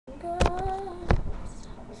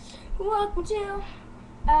Welcome to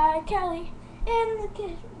Kelly in the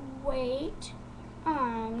kitchen. Wait,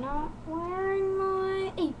 I'm not wearing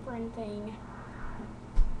my apron thing.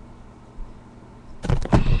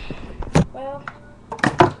 Well,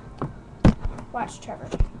 watch Trevor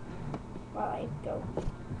while I go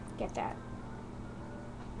get that.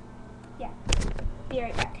 Yeah, be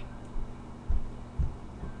right back.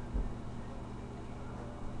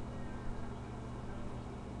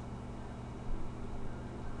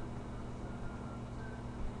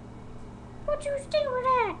 What you staring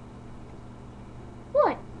at?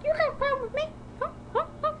 What? You got a problem with me? Huh? Huh?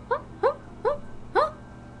 Huh? Huh? Huh? Huh? Huh?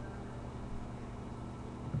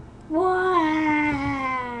 What?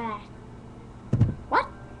 What?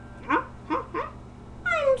 Huh? Huh? Huh?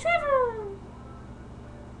 I'm Trevor.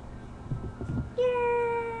 Yay!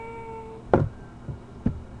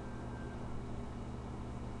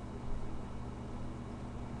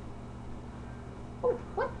 Oh,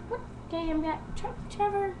 what? What? Okay, I'm got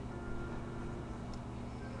Trevor.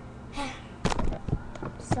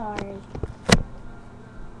 Sorry.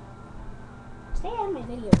 Stay out of my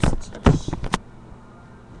videos, jeez.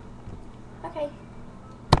 Okay.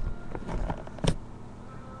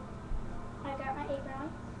 I got my apron.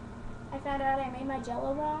 I found out I made my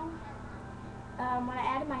jello wrong. When I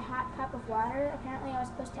added my hot cup of water, apparently I was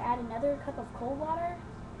supposed to add another cup of cold water.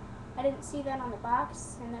 I didn't see that on the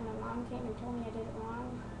box, and then my mom came and told me I did it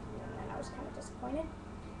wrong, and then I was kind of disappointed.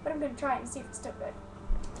 But I'm going to try it and see if it's still good.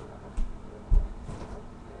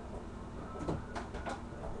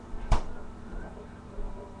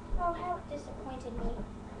 Oh, how it disappointed me.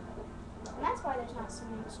 And that's why there's not so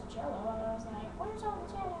much jello. I was like, where's all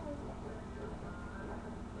the jello?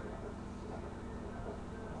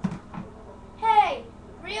 Hey,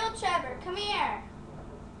 real Trevor, come here.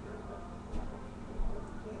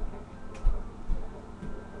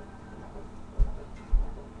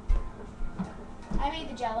 I made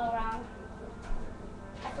the jello wrong.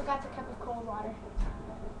 I forgot the cup of cold water.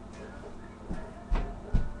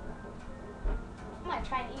 I'm gonna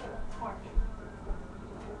try to eat it with a fork.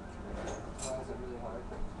 Is it really hard?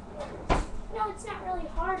 No, it's not really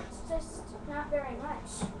hard. It's just not very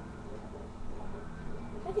much.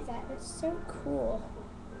 Look at that. That's so cool.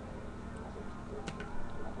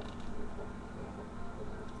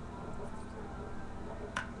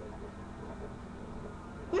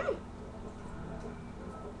 Mmm.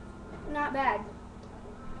 Not bad.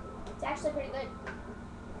 It's actually pretty good.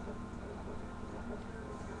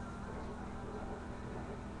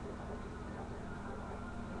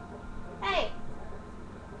 Hey!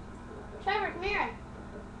 Trevor, come here.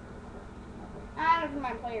 I don't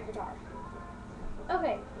mind play your guitar.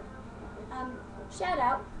 Okay. Shout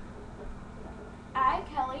out.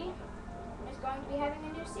 Kelly is going to be having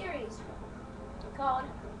a new series called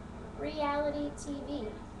Reality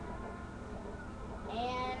TV.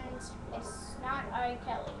 And it's not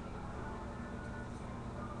Kelly.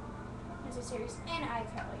 It's a series in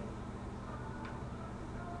Kelly.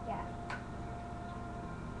 Yeah.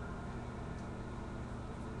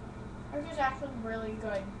 Which is actually really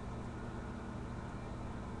good.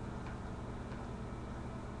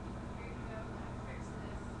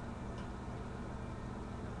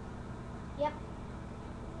 Yep.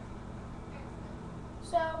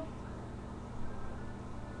 So,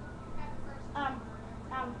 I'm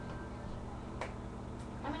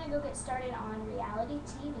gonna go get started on reality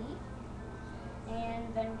TV,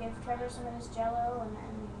 and then give Trevor some of this jello, and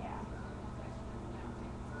then yeah.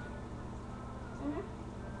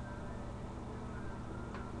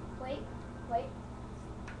 Wait.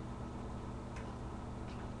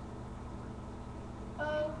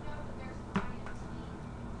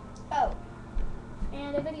 Oh,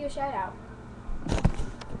 and a video shout out.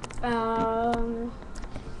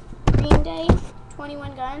 Green Day,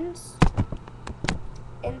 21 Guns.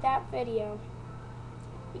 In that video,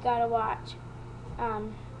 you gotta watch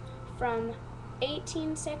from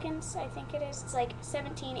 18 seconds, I think it is. It's like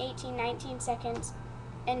 17, 18, 19 seconds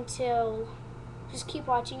until, just keep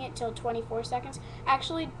watching it till 24 seconds.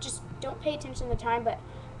 Actually, just don't pay attention to the time, but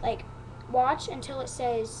like watch until it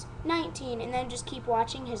says 19 and then just keep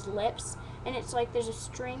watching his lips. And it's like there's a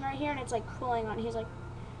string right here and it's like pulling on. He's like,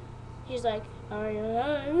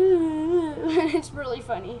 it's really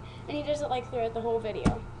funny. And he does it like throughout the whole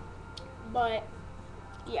video. But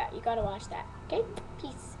yeah, you gotta watch that. Okay?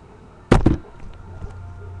 Peace.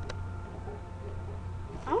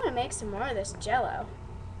 I wanna make some more of this jello.